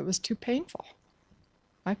feel because it was too painful.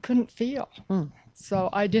 I couldn't feel. Mm. So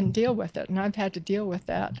I didn't deal with it. And I've had to deal with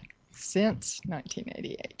that since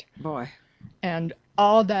 1988. Boy. And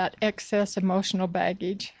all that excess emotional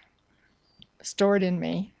baggage stored in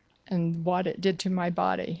me and what it did to my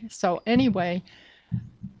body. So anyway,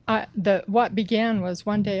 what began was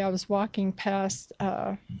one day I was walking past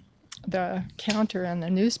the counter and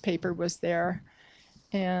the newspaper was there,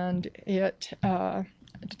 and it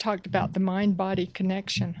talked about the mind-body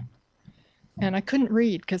connection. And I couldn't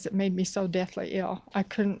read because it made me so deathly ill. I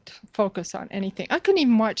couldn't focus on anything. I couldn't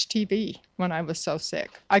even watch TV when I was so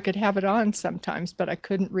sick. I could have it on sometimes, but I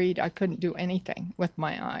couldn't read. I couldn't do anything with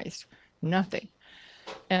my eyes, nothing.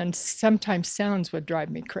 And sometimes sounds would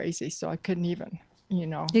drive me crazy, so I couldn't even,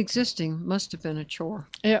 Existing must have been a chore.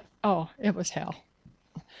 It was hell.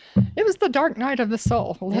 It was the dark night of the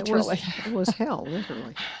soul, literally. It was hell,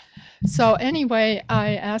 literally. So anyway,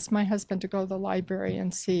 I asked my husband to go to the library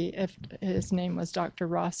and see if his name was Dr.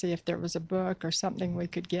 Rossi, if there was a book or something we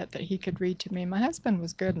could get that he could read to me. My husband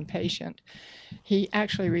was good and patient. He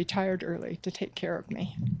actually retired early to take care of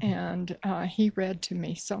me, and he read to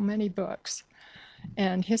me so many books.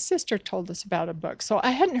 And his sister told us about a book. So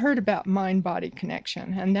I hadn't heard about mind-body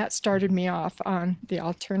connection, and that started me off on the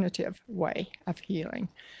alternative way of healing.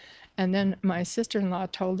 And then my sister-in-law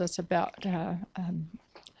told us about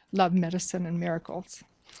Love, Medicine, and Miracles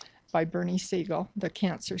by Bernie Siegel, the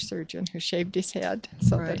cancer surgeon who shaved his head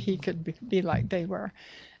so Right. that he could be like they were.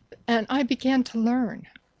 And I began to learn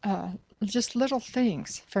just little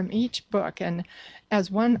things from each book. And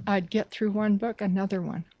as I'd get through one book, another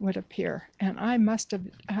one would appear. And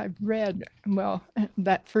I've read, well,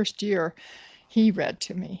 that first year, he read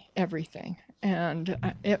to me everything. And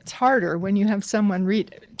it's harder when you have someone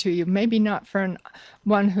read it to you, maybe not for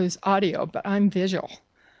one who's audio, but I'm visual.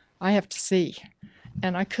 I have to see.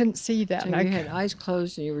 And I couldn't see that. So you had eyes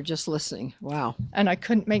closed and you were just listening. Wow. And I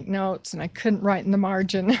couldn't make notes, and I couldn't write in the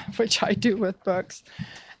margin, which I do with books.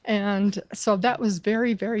 And so that was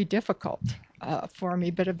very, very difficult for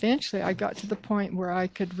me. But eventually I got to the point where I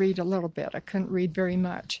could read a little bit. I couldn't read very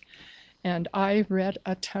much. And I read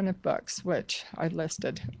a ton of books, which I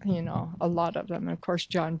listed, a lot of them. And of course,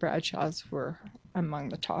 John Bradshaw's were among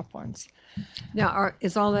the top ones. Now,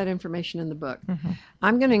 is all that information in the book? Mm-hmm.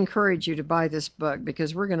 I'm going to encourage you to buy this book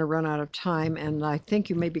because we're going to run out of time, and I think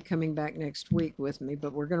you may be coming back next week with me,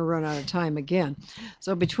 but we're going to run out of time again.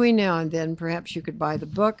 So between now and then, perhaps you could buy the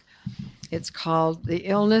book. It's called The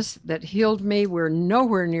Illness That Healed Me. We're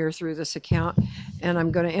nowhere near through this account, and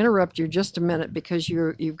I'm going to interrupt you just a minute because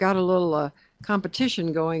you've got a little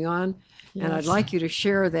competition going on, and I'd Yes. like you to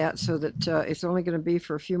share that so that it's only going to be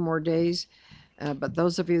for a few more days. But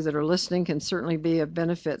those of you that are listening can certainly be of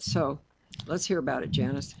benefit. So let's hear about it,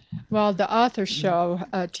 Janice. Well, the author show,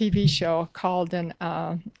 a TV show, called and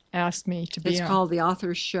asked me to be It's on. called The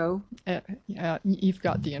Author's Show. You've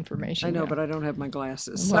got the information. I know, yeah. but I don't have my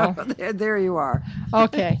glasses. Well. So there you are.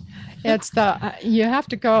 Okay. It's you have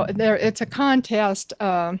to go there. It's a contest.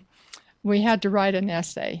 We had to write an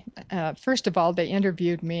essay. First of all, they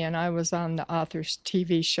interviewed me, and I was on the author's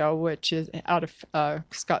TV show, which is out of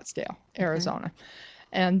Scottsdale, Arizona.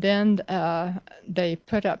 And then they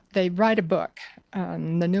write a book. The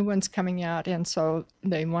new one's coming out, and so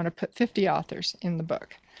they want to put 50 authors in the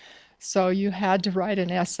book. So you had to write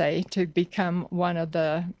an essay to become one of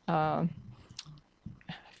the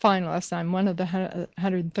finalists. I'm one of the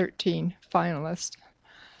 113 finalists.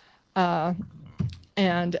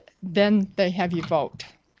 And then they have you vote.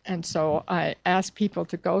 And so I asked people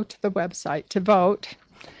to go to the website to vote.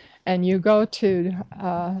 And you go to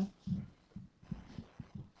the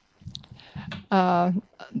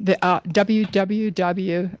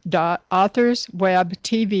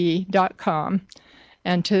www.authorswebtv.com.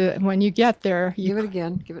 And when you get there, Give it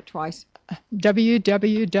again. Give it twice.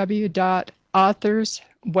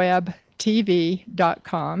 www.authorswebtv.com.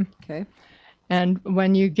 www.tv.com. Okay. And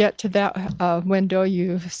when you get to that window,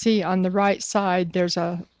 you see on the right side there's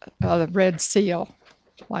a red seal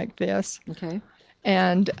like this. Okay.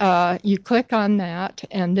 And you click on that,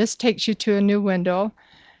 and this takes you to a new window.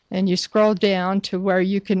 And you scroll down to where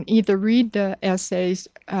you can either read the essays,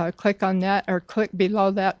 click on that, or click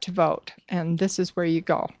below that to vote. And this is where you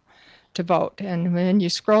go to vote. And when you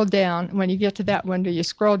scroll down, when you get to that window, you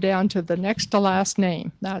scroll down to the next to last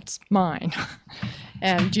name. That's mine.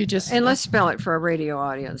 And you just. And let's spell it for our radio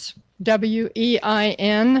audience.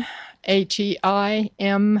 Weinheimer.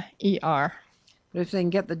 But if they can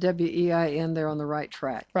get the WEIN, they're on the right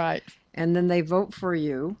track. Right. And then they vote for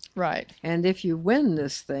you. Right. And if you win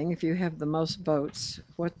this thing, if you have the most votes,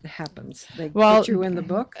 what happens? They put you in the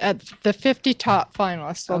book? At the 50 top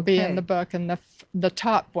finalists will be in Okay. the book, and the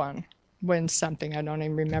top one wins something. I don't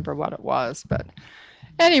even remember what it was, but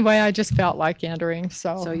anyway, I just felt like entering,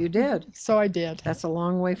 So you did. so I did. That's a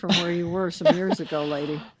long way from where you were some years ago,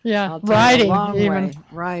 lady. Yeah, I'll tell you, writing a long even. way.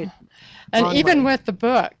 Right. And Long even way. with the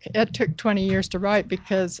book, it took 20 years to write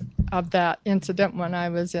because of that incident when I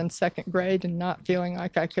was in second grade and not feeling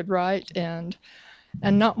like I could write and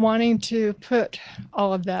not wanting to put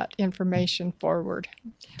all of that information forward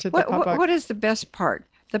to the public. What is the best part,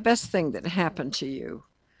 the best thing that happened to you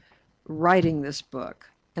writing this book?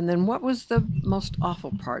 And then what was the most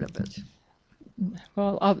awful part of it?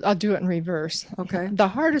 Well, I'll do it in reverse. Okay. The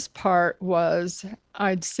hardest part was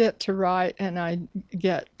I'd sit to write and I'd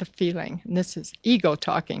get the feeling, and this is ego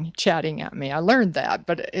talking, chatting at me. I learned that,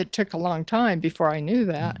 but it took a long time before I knew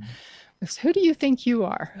that. Was, who do you think you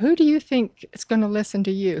are? Who do you think is going to listen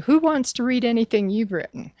to you? Who wants to read anything you've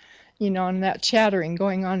written? You know, and that chattering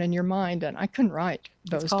going on in your mind, and I couldn't write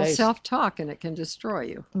those It's called days. self-talk, and it can destroy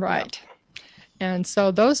you. Right. And so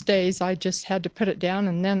those days I just had to put it down,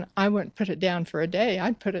 and then I wouldn't put it down for a day.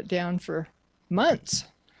 I'd put it down for months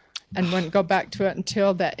and wouldn't go back to it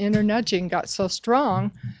until that inner nudging got so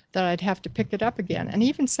strong that I'd have to pick it up again. And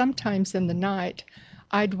even sometimes in the night,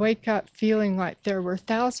 I'd wake up feeling like there were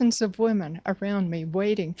thousands of women around me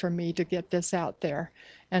waiting for me to get this out there.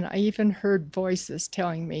 And I even heard voices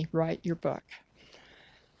telling me, write your book.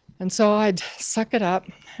 And so I'd suck it up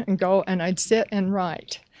and go, and I'd sit and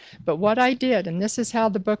write. But what I did, and this is how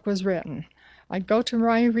the book was written, I'd go to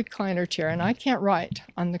my recliner chair, and I can't write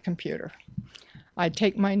on the computer. I'd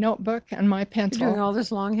take my notebook and my You're pencil, doing all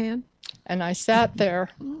this longhand? and I sat there,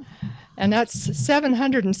 and that's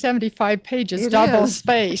 775 pages, It double is.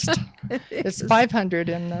 spaced. It It's is. 500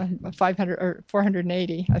 and 500 or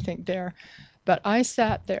 480, I think, there. But I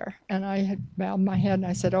sat there and I had bowed my head and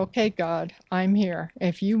I said, okay, God, I'm here.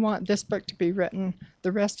 If you want this book to be written,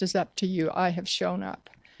 the rest is up to you. I have shown up.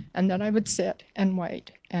 And then I would sit and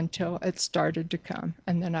wait until it started to come.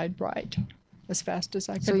 And then I'd write as fast as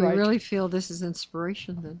I could So you write. really feel this is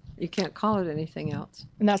inspiration then? You can't call it anything else.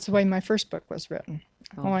 And that's the way my first book was written.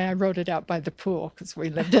 Oh. Only I wrote it out by the pool because we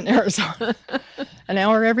lived in Arizona. An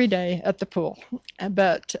hour every day at the pool.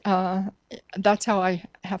 But that's how I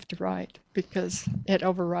have to write because it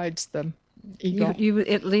overrides the ego.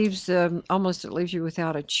 It leaves almost it leaves you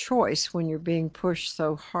without a choice when you're being pushed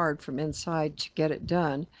so hard from inside to get it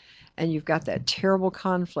done, and you've got that terrible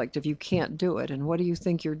conflict of you can't do it, and what do you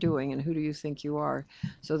think you're doing, and who do you think you are?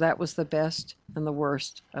 So that was the best and the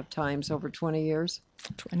worst of times over 20 years.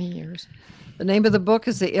 20 years. The name of the book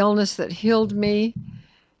is The Illness That Healed Me,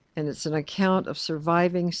 and it's an account of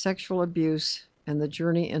surviving sexual abuse and the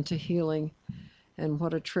journey into healing, and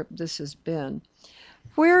what a trip this has been.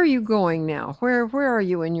 Where are you going now? Where are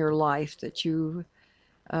you in your life that you've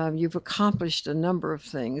accomplished a number of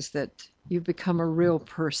things, that you've become a real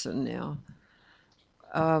person now?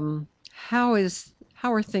 How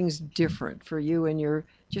are things different for you and your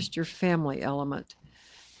family element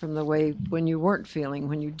from the way when you weren't feeling,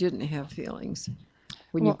 when you didn't have feelings,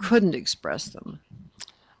 when you Well- couldn't express them?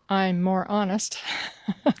 I'm more honest.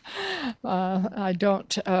 I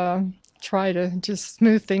don't try to just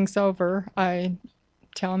smooth things over. I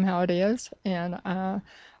tell them how it is. And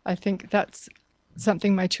I think that's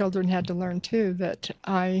something my children had to learn too, that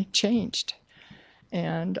I changed.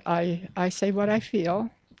 And I say what I feel.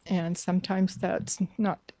 And sometimes that's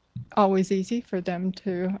not always easy for them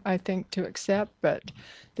to, I think, to accept. But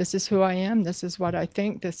this is who I am. This is what I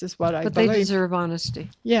think. This is what I But believe. they deserve honesty.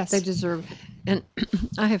 Yes. They deserve, and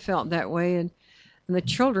I have felt that way. And the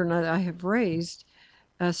children that I have raised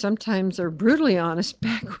sometimes are brutally honest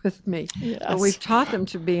back with me. Yes. But we've taught them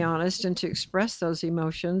to be honest and to express those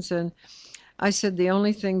emotions. And I said the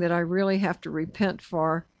only thing that I really have to repent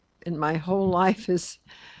for in my whole life is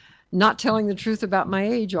not telling the truth about my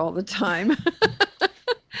age all the time.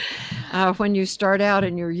 When you start out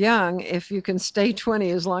and you're young, if you can stay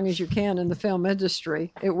 20 as long as you can in the film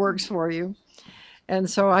industry, it works for you. And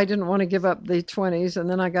so I didn't want to give up the 20s, and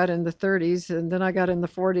then I got in the 30s, and then I got in the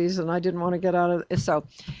 40s, and I didn't want to get out of it. So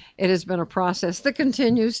it has been a process that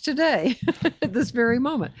continues today at this very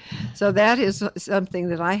moment. So that is something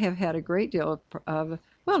that I have had a great deal of,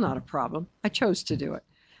 well, not a problem. I chose to do it.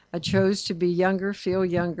 I chose to be younger, feel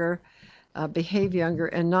younger, behave younger,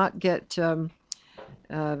 and not get uh,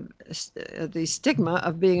 the stigma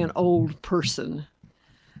of being an old person,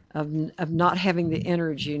 of not having the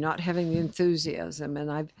energy, not having the enthusiasm.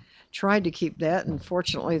 And I've tried to keep that. And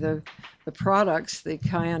fortunately, the products, the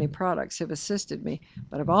Kyani products, have assisted me.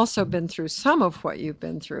 But I've also been through some of what you've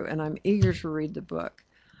been through, and I'm eager to read the book.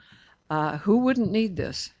 Who wouldn't need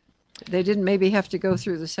this? They didn't maybe have to go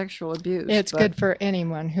through the sexual abuse. It's good for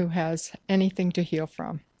anyone who has anything to heal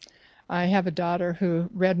from. I have a daughter who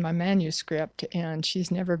read my manuscript, and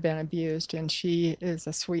she's never been abused, and she is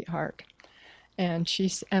a sweetheart. And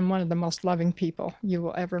she's one of the most loving people you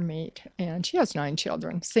will ever meet. And she has 9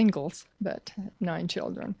 children, singles, but 9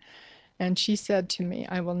 children. And she said to me,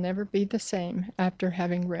 I will never be the same after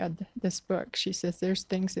having read this book. She says, there's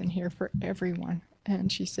things in here for everyone.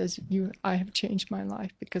 And she says, I have changed my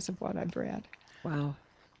life because of what I've read. Wow.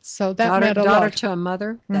 So that meant a daughter lot. to a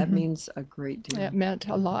mother, that means a great deal. It meant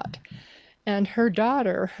a lot. And her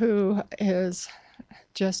daughter, who is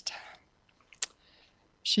just,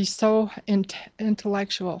 she's so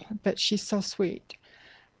intellectual, but she's so sweet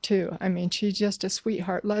too. I mean, she's just a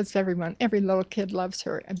sweetheart, loves everyone. Every little kid loves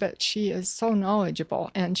her, but she is so knowledgeable,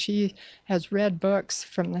 and she has read books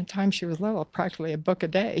from the time she was little, practically a book a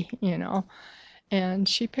day, you know. And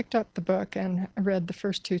she picked up the book and read the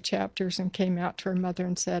first 2 chapters and came out to her mother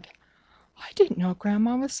and said, I didn't know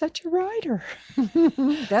Grandma was such a writer.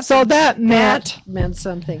 That meant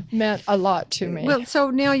something. Meant a lot to me. Well, so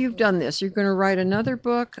now you've done this. You're going to write another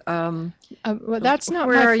book. Well, that's not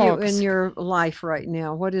Where my are focus. you in your life right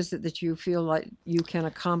now? What is it that you feel like you can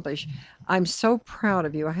accomplish? I'm so proud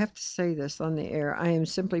of you. I have to say this on the air. I am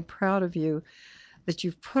simply proud of you that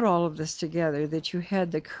you've put all of this together, that you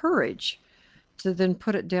had the courage to then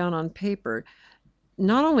put it down on paper,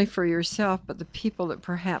 not only for yourself, but the people that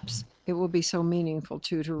perhaps it will be so meaningful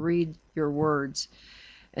to read your words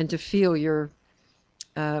and to feel your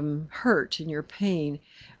hurt and your pain.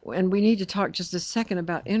 And we need to talk just a second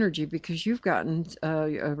about energy, because you've gotten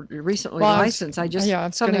recently licensed. I just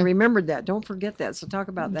suddenly remembered that. Don't forget that. So talk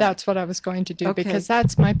about that. That's what I was going to do, because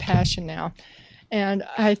that's my passion now. And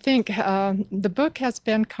I think the book has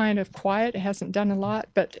been kind of quiet. It hasn't done a lot,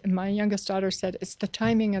 but my youngest daughter said, it's the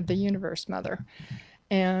timing of the universe, Mother.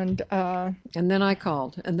 And then I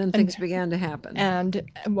called, and then things began to happen. And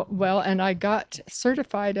I got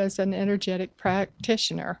certified as an energetic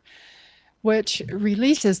practitioner, which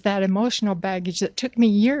releases that emotional baggage that took me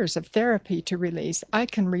years of therapy to release. I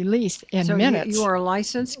can release in minutes. So you are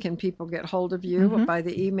licensed. Can people get hold of you by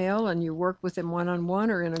the email, and you work with them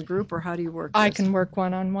one-on-one or in a group, or how do you work this? I can work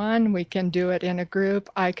one-on-one. We can do it in a group.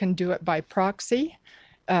 I can do it by proxy.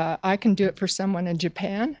 I can do it for someone in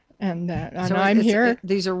Japan. And I'm here.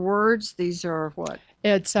 These are words. These are what?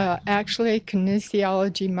 It's actually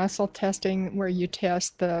kinesiology muscle testing, where you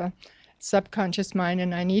test the subconscious mind.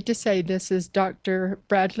 And I need to say, this is Dr.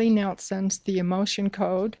 Bradley Nelson's The Emotion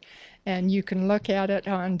Code. And you can look at it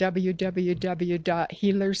on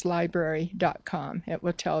www.healerslibrary.com. It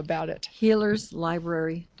will tell about it.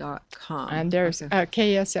 Healerslibrary.com. And there's a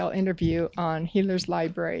KSL interview on Healers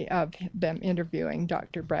Library of them interviewing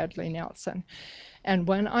Dr. Bradley Nelson. And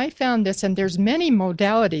when I found this, and there's many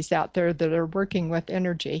modalities out there that are working with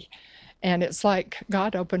energy, and it's like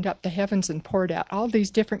God opened up the heavens and poured out all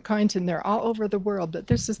these different kinds, and they're all over the world, but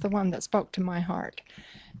this is the one that spoke to my heart.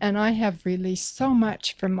 And I have released so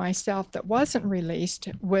much from myself that wasn't released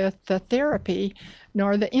with the therapy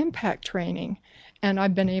nor the impact training. And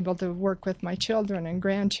I've been able to work with my children and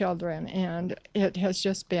grandchildren, and it has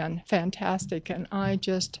just been fantastic. And I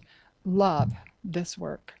just love this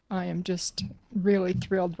work. I am just really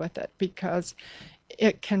thrilled with it, because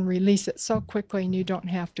it can release it so quickly, and you don't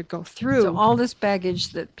have to go through. So all this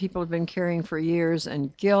baggage that people have been carrying for years,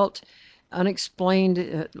 and guilt,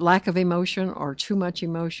 unexplained lack of emotion or too much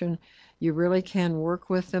emotion, you really can work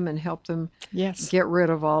with them and help them get rid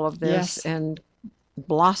of all of this and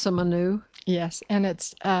blossom anew. Yes, and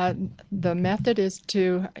it's the method is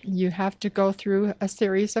you have to go through a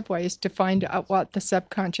series of ways to find out what the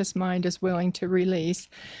subconscious mind is willing to release,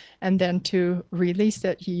 and then to release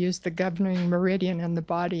it, you use the governing meridian in the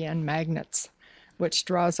body and magnets, which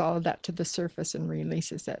draws all of that to the surface and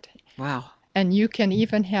releases it. Wow. And you can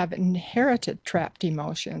even have inherited trapped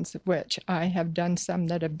emotions, which I have done some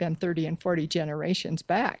that have been 30 and 40 generations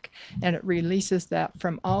back, and it releases that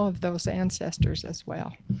from all of those ancestors as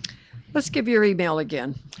well. Let's give your email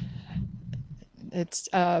again. It's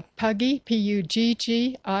Puggie,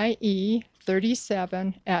 Puggie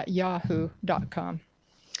 37 at yahoo.com.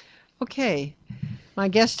 Okay. My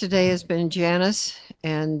guest today has been Janice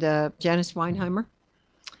and Janice Weinheimer.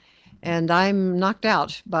 And I'm knocked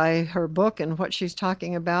out by her book and what she's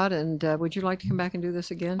talking about. And would you like to come back and do this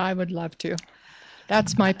again? I would love to.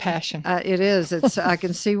 That's my passion. It is. It's. I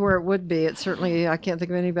can see where it would be. It certainly. I can't think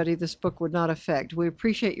of anybody this book would not affect. We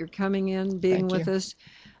appreciate your coming in, being Thank with you. us.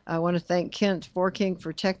 I want to thank Kent Forking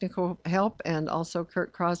for technical help, and also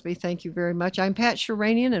Kurt Crosby. Thank you very much. I'm Pat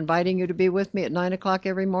Sheranian, inviting you to be with me at 9 o'clock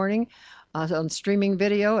every morning on streaming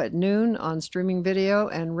video, at noon on streaming video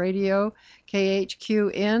and radio,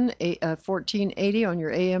 KHQN 1480 on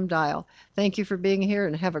your AM dial. Thank you for being here,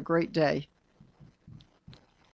 and have a great day.